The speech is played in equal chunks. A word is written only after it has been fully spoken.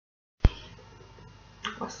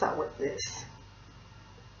I'll start with this.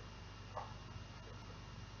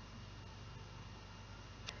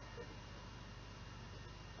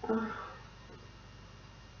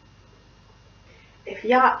 If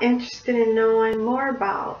y'all interested in knowing more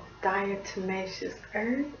about diatomaceous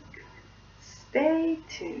earth, stay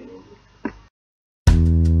tuned.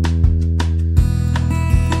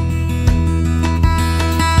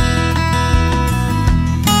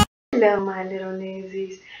 Hello my little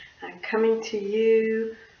newsies, I'm coming to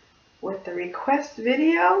you with a request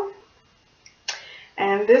video,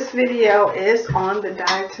 and this video is on the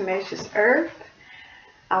diatomaceous earth.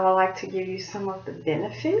 I would like to give you some of the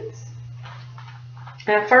benefits.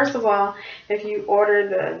 And first of all, if you order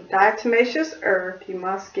the diatomaceous earth, you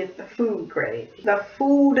must get the food grade. The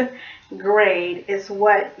food grade is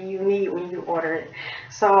what you need when you order it.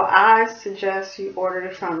 So I suggest you order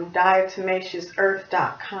it from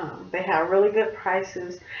diatomaceousearth.com. They have really good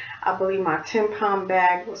prices. I believe my 10-pound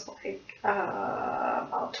bag was like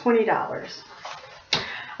about $20.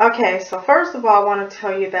 Okay, so first of all, I want to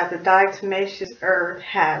tell you that the diatomaceous earth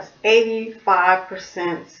has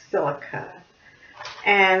 85% silica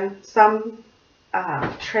and some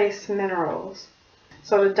trace minerals.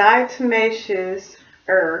 So the diatomaceous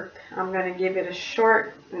earth, I'm going to give it a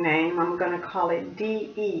short name. I'm going to call it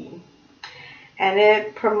DE. And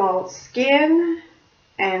it promotes skin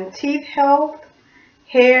and teeth health,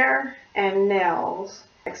 hair and nails,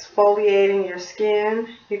 exfoliating your skin.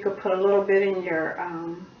 You could put a little bit in your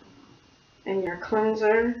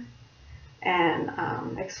cleanser and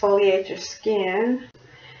exfoliate your skin.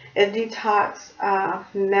 It detox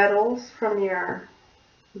metals from your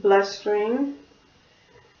bloodstream.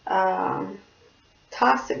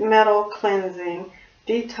 Toxic metal cleansing,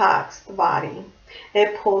 detox the body.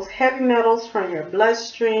 It pulls heavy metals from your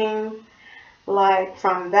bloodstream, like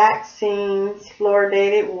from vaccines,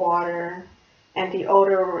 fluoridated water, and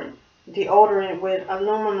deodorant with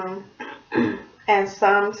aluminum and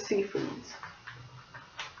some seafoods.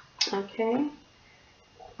 Okay.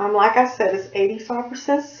 Like I said, it's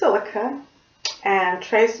 85% silica, and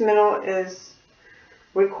trace mineral is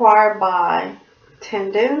required by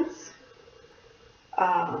tendons,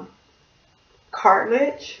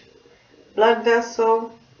 cartilage, blood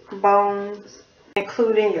vessel, bones,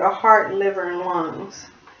 including your heart, liver, and lungs.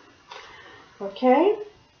 Okay,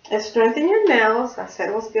 it strengthens your nails. I said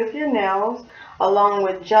it was good for your nails. Along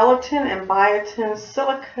with gelatin and biotin,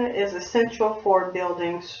 silica is essential for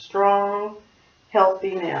building strong,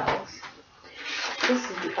 healthy nails. This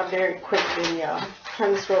is a very quick video.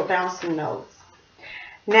 I just wrote down some notes.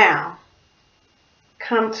 Now,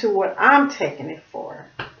 come to what I'm taking it for.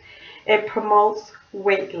 It promotes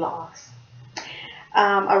weight loss.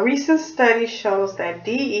 A recent study shows that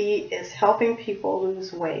DE is helping people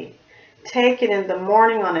lose weight. Take it in the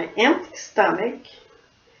morning on an empty stomach,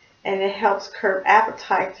 and it helps curb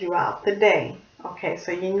appetite throughout the day. Okay,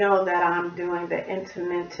 so you know that I'm doing the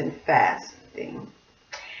intermittent fasting.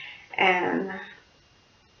 And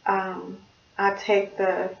I take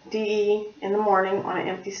the DE in the morning on an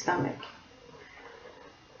empty stomach.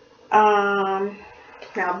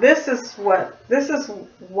 Now this is why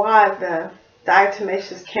the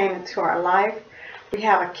diatomaceous came into our life. We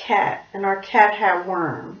have a cat, and our cat had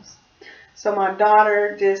worms. So my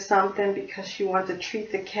daughter did something because she wanted to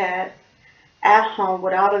treat the cat at home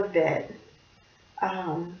without a vet,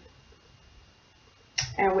 and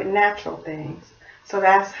with natural things. So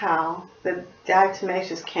that's how the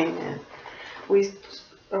diatomaceous came in.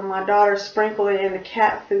 My daughter sprinkled it in the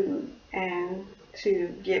cat food and to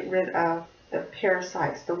get rid of the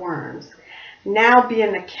parasites, the worms. Now,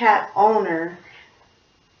 being a cat owner,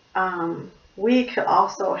 we could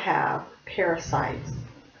also have parasites.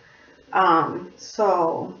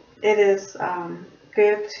 So it is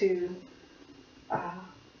good to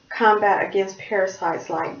combat against parasites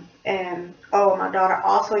my daughter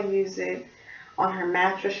also used it on her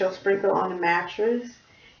mattress. She'll sprinkle on the mattress,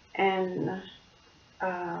 and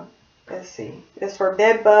let's see, it's for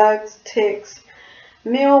bed bugs, ticks,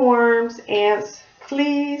 mealworms, ants,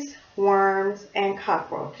 fleas, worms, and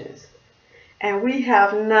cockroaches. And we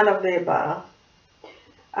have none of the above,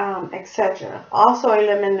 etc. Also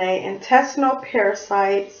eliminate intestinal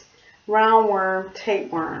parasites, roundworm,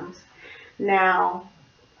 tapeworms. Now,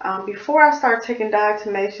 before I started taking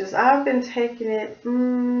diatomaceous, I've been taking it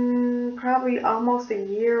probably almost a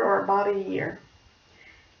year or about a year.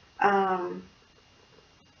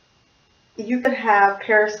 You could have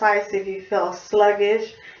parasites if you feel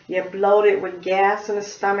sluggish, you're bloated with gas in the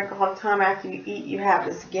stomach all the time. After you eat, you have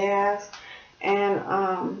this gas. And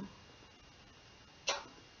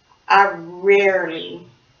I rarely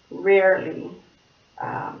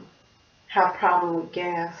have problem with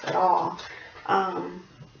gas at all.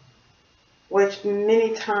 Which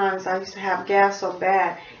many times I used to have gas so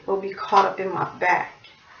bad it would be caught up in my back.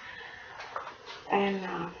 And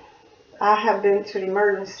I have been to the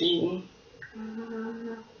emergency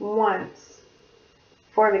once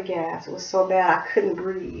for the gas. It was so bad I couldn't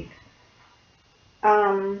breathe.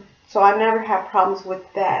 So I never have problems with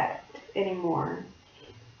that anymore.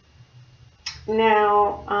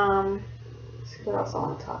 Now, let's see what else I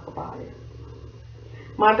want to talk about it.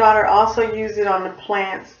 My daughter also used it on the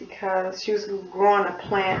plants because she was growing a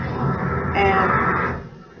plant, and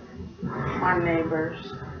my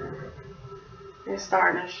neighbors, they're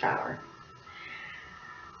starting to shower.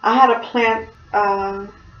 I had a plant,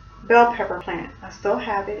 bell pepper plant. I still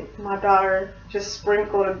have it. My daughter just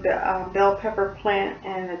sprinkled a bell pepper plant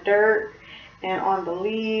in the dirt and on the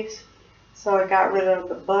leaves, so it got rid of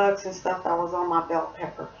the bugs and stuff that was on my bell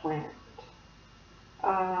pepper plant.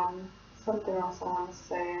 Something else I want to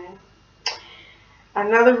say.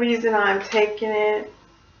 Another reason I'm taking it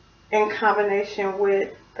in combination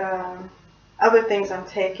with other things I'm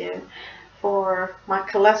taking for my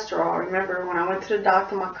cholesterol. Remember when I went to the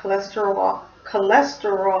doctor, my cholesterol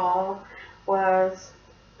was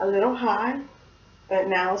a little high, but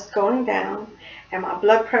now it's going down. And my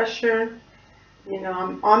blood pressure, you know,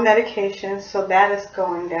 I'm on medication, so that is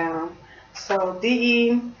going down. So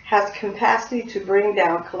DE has capacity to bring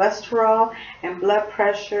down cholesterol and blood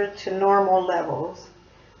pressure to normal levels.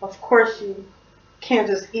 Of course, you can't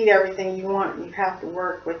just eat everything you want. You have to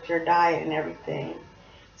work with your diet and everything.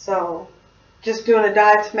 So just doing a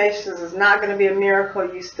diatomaceous is not going to be a miracle.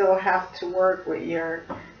 You still have to work with your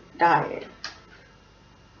diet.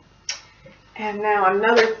 And now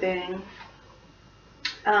another thing,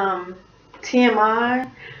 TMI.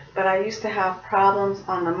 But I used to have problems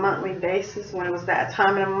on a monthly basis. When it was that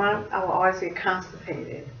time of the month, I would always get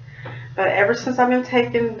constipated. But ever since I've been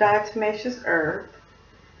taking diatomaceous herb,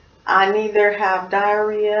 I neither have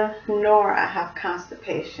diarrhea nor I have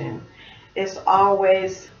constipation. It's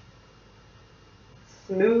always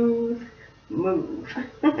smooth move.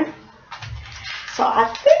 So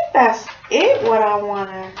I think that's it what I want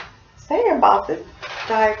to say about the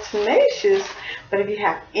diatomaceous. But if you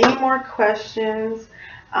have any more questions,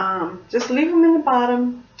 just leave them in the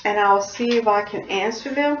bottom and I'll see if I can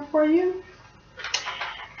answer them for you.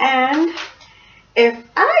 And if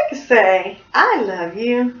I can say I love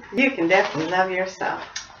you, you can definitely love yourself.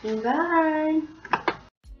 Bye.